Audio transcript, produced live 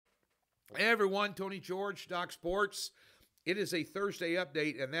Hey everyone, Tony George, Doc Sports. It is a Thursday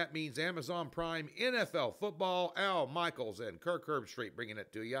update, and that means Amazon Prime NFL football. Al Michaels and Kirk Herbstreit bringing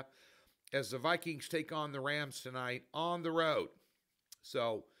it to you as the Vikings take on the Rams tonight on the road.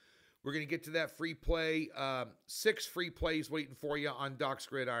 So we're going to get to that free play. 6 free plays waiting for you on Doc's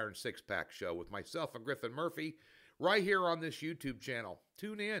Gridiron 6-Pack Show with myself and Griffin Murphy right here on this YouTube channel.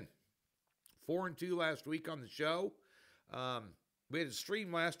 Tune in. 4-2 last week on the show. We had a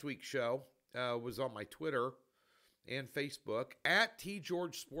stream last week's show. Was on my Twitter and Facebook. At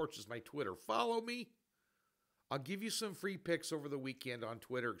TGeorgeSports is my Twitter. Follow me. I'll give you some free picks over the weekend on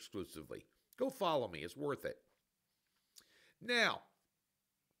Twitter exclusively. Go follow me. It's worth it. Now,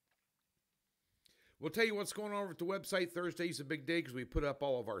 we'll tell you what's going on over at the website. Thursday's a big day because we put up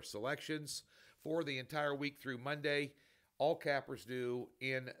all of our selections for the entire week through Monday. All cappers do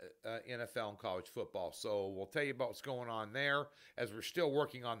in NFL and college football. So we'll tell you about what's going on there as we're still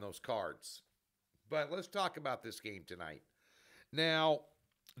working on those cards. But let's talk about this game tonight. Now,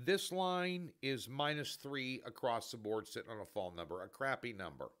 this line is -3 across the board, sitting on a fall number, a crappy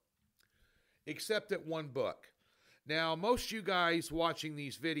number, except at one book. Now, most of you guys watching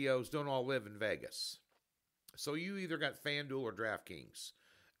these videos don't all live in Vegas. So you either got FanDuel or DraftKings.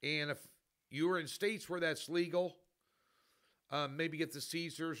 And if you're in states where that's legal, maybe get the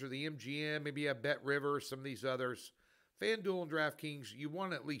Caesars or the MGM, maybe you have Bet River, some of these others. FanDuel and DraftKings, you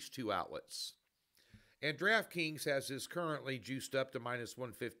want at least 2 outlets. And DraftKings has this currently juiced up to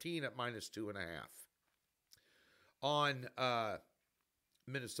 -115 at -2.5. On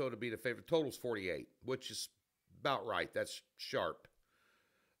Minnesota being a favorite. Total's 48, which is about right. That's sharp.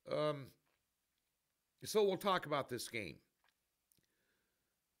 So we'll talk about this game.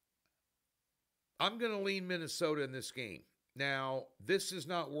 I'm going to lean Minnesota in this game. Now, this is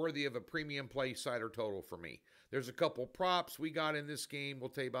not worthy of a premium play side or total for me. There's a couple props we got in this game.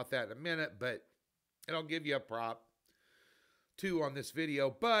 We'll tell you about that in a minute, but and I'll give you a prop, 2 on this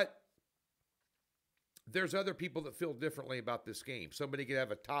video. But there's other people that feel differently about this game. Somebody could have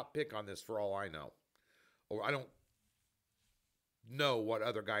a top pick on this for all I know. Or I don't know what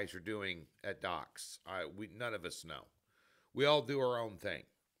other guys are doing at Docs. None of us know. We all do our own thing.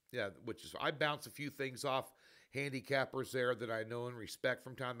 Yeah, which is, I bounce a few things off handicappers there that I know and respect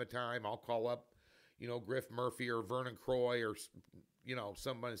from time to time. I'll call up, Griff Murphy or Vernon Croy or,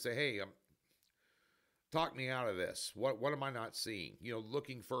 somebody and say, hey, talk me out of this. What am I not seeing?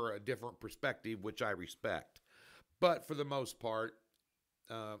 Looking for a different perspective, which I respect. But for the most part,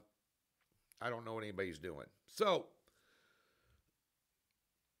 I don't know what anybody's doing. So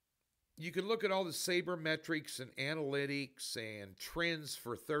you can look at all the sabermetrics and analytics and trends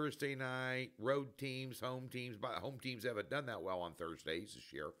for Thursday night, road teams, home teams. But home teams haven't done that well on Thursdays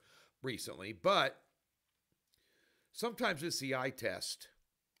this year recently. But sometimes it's the eye test.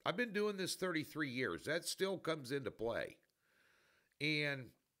 I've been doing this 33 years. That still comes into play.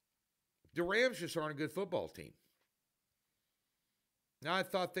 And the Rams just aren't a good football team. Now, I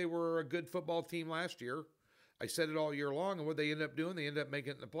thought they were a good football team last year. I said it all year long, and what they end up doing, they end up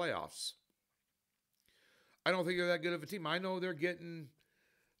making it in the playoffs. I don't think they're that good of a team. I know they're getting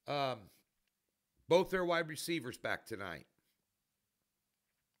both their wide receivers back tonight.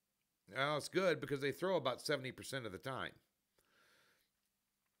 Now, it's good because they throw about 70% of the time.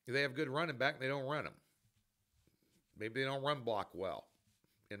 They have good running back, and they don't run them. Maybe they don't run block well,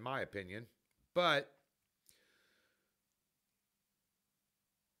 in my opinion. But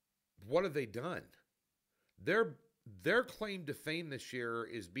what have they done? Their claim to fame this year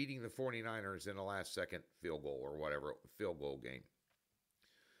is beating the 49ers in a last-second field goal or whatever, field goal game.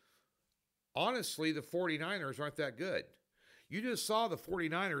 Honestly, the 49ers aren't that good. You just saw the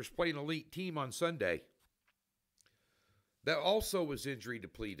 49ers play an elite team on Sunday that also was injury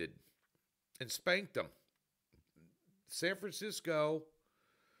depleted and spanked them. San Francisco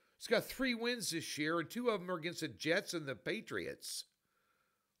has got 3 wins this year, and 2 of them are against the Jets and the Patriots.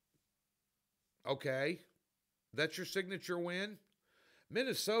 Okay. That's your signature win?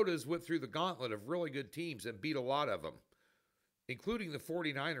 Minnesota's went through the gauntlet of really good teams and beat a lot of them, including the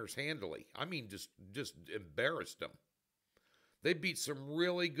 49ers handily. I mean, just embarrassed them. They beat some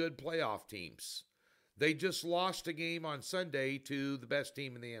really good playoff teams. They just lost a game on Sunday to the best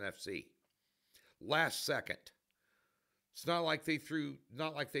team in the NFC. Last second. It's not like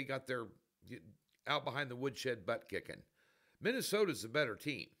they got their out behind the woodshed butt kicking. Minnesota's a better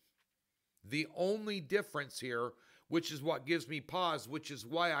team. The only difference here, which is what gives me pause, which is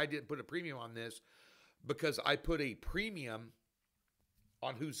why I didn't put a premium on this, because I put a premium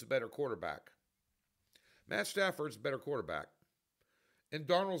on who's the better quarterback. Matt Stafford's a better quarterback. And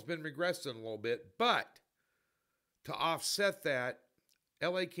Darnold's been regressing a little bit, but to offset that,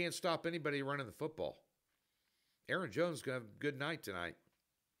 LA can't stop anybody running the football. Aaron Jones is going to have a good night tonight.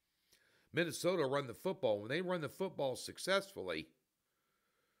 Minnesota run the football. When they run the football successfully,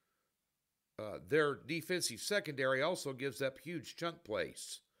 their defensive secondary also gives up huge chunk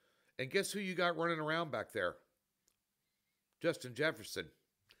plays. And guess who you got running around back there? Justin Jefferson.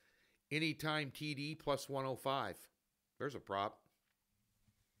 Anytime TD plus 105. There's a prop.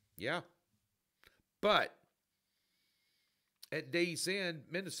 Yeah. But at day's end,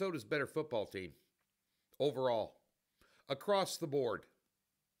 Minnesota's a better football team overall, across the board.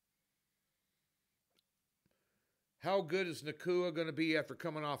 How good is Nakua going to be after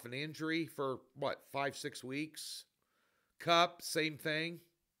coming off an injury for, 5-6 weeks? Cup, same thing.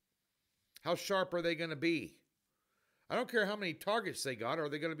 How sharp are they going to be? I don't care how many targets they got. Are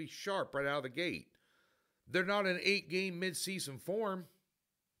they going to be sharp right out of the gate? They're not in 8-game midseason form.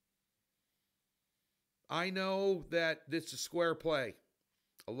 I know that this is square play.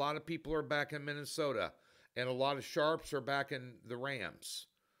 A lot of people are back in Minnesota, and a lot of sharps are back in the Rams.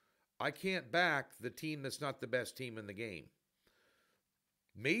 I can't back the team that's not the best team in the game.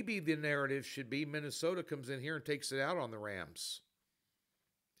 Maybe the narrative should be Minnesota comes in here and takes it out on the Rams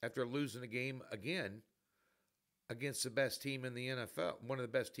after losing a game again against the best team in the NFL, one of the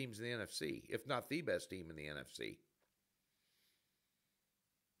best teams in the NFC, if not the best team in the NFC.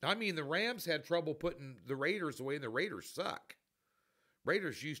 I mean, the Rams had trouble putting the Raiders away, and the Raiders suck.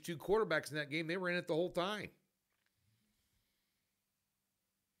 Raiders used 2 quarterbacks in that game. They were in it the whole time.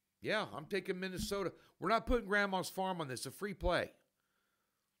 Yeah, I'm taking Minnesota. We're not putting Grandma's Farm on this. A free play.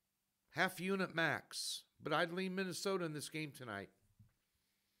 Half unit max. But I'd lean Minnesota in this game tonight.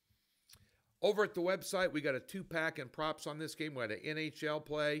 Over at the website, we got a 2-pack and props on this game. We had an NHL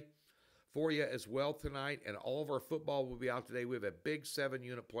play for you as well tonight, and all of our football will be out today. We have a big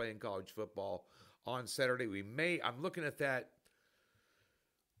 7-unit play in college football on Saturday. I'm looking at that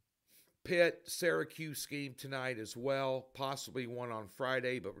Pitt-Syracuse game tonight as well, possibly one on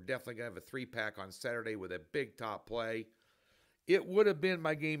Friday, but we're definitely going to have a 3-pack on Saturday with a big top play. It would have been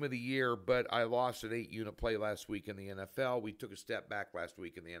my game of the year, but I lost an 8-unit play last week in the NFL. We took a step back last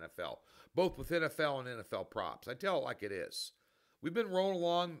week in the NFL, both with NFL and NFL props. I tell it like it is. We've been rolling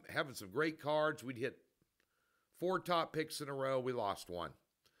along, having some great cards. We'd hit 4 top picks in a row. We lost one.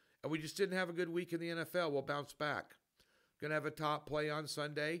 And we just didn't have a good week in the NFL. We'll bounce back. Going to have a top play on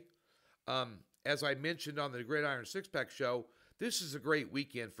Sunday. As I mentioned on the Gridiron 6-Pack show, this is a great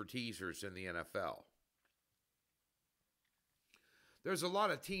weekend for teasers in the NFL. There's a lot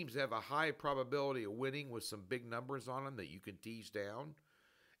of teams that have a high probability of winning with some big numbers on them that you can tease down.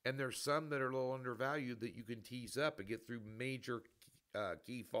 And there's some that are a little undervalued that you can tease up and get through major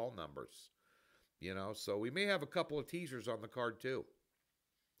key fall numbers. So we may have a couple of teasers on the card too.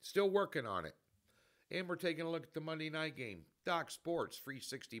 Still working on it. And we're taking a look at the Monday night game. Doc Sports, free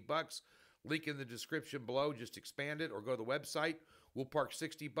 $60. Link in the description below. Just expand it or go to the website. We'll park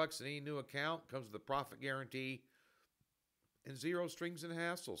 $60 in any new account. Comes with a profit guarantee and 0 strings and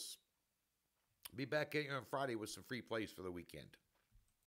hassles. Be back at you on Friday with some free plays for the weekend.